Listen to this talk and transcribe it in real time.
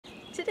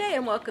Today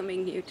I'm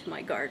welcoming you to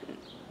my garden.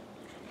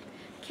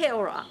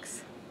 Kale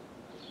rocks,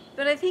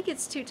 but I think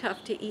it's too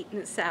tough to eat in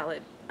a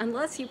salad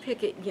unless you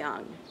pick it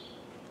young.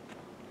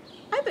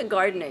 I've been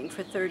gardening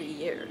for 30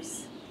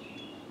 years,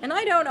 and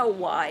I don't know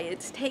why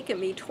it's taken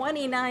me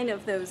 29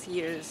 of those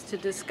years to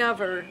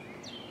discover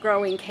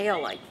growing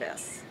kale like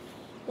this.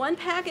 One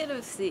packet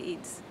of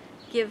seeds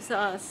gives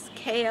us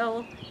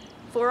kale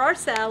for our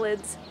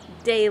salads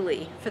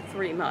daily for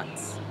 3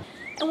 months.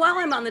 And while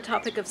I'm on the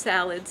topic of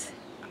salads,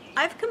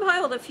 I've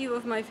compiled a few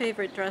of my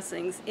favorite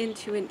dressings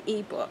into an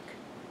ebook.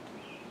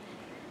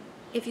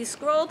 If you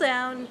scroll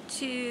down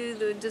to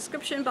the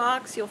description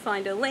box, you'll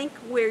find a link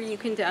where you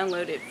can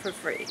download it for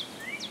free.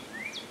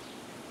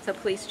 So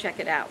please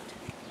check it out.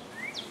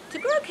 To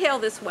grow kale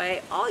this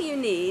way, all you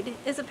need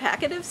is a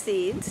packet of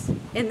seeds.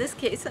 In this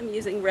case, I'm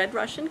using red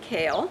Russian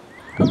kale,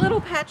 a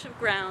little patch of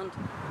ground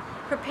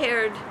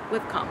prepared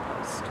with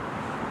compost.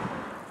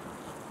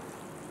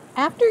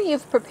 After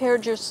you've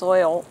prepared your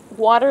soil,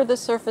 water the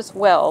surface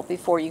well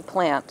before you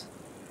plant.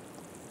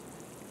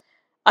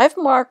 I've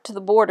marked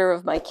the border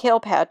of my kale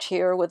patch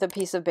here with a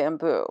piece of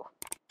bamboo.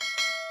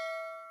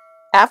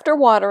 After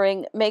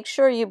watering, make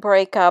sure you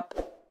break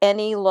up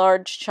any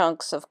large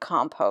chunks of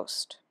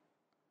compost.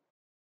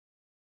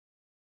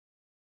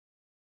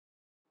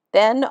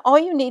 Then all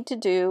you need to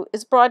do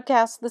is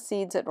broadcast the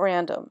seeds at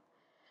random.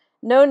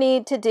 No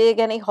need to dig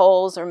any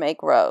holes or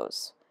make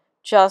rows.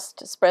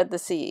 Just spread the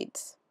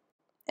seeds.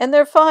 And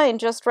they're fine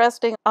just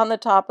resting on the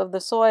top of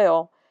the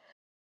soil.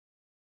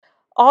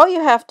 All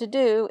you have to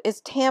do is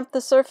tamp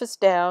the surface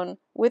down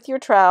with your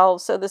trowel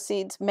so the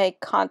seeds make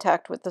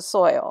contact with the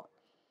soil.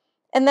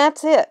 And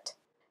that's it.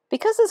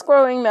 Because this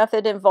growing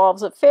method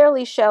involves a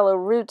fairly shallow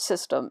root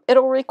system,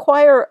 it'll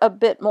require a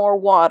bit more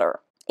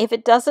water. If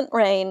it doesn't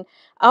rain,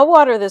 I'll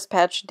water this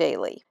patch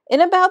daily. In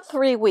about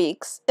 3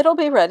 weeks, it'll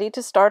be ready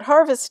to start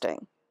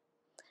harvesting.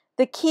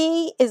 The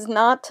key is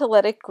not to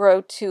let it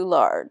grow too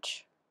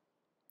large.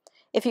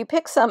 If you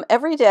pick some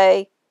every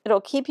day,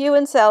 it'll keep you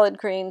in salad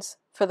greens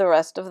for the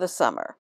rest of the summer.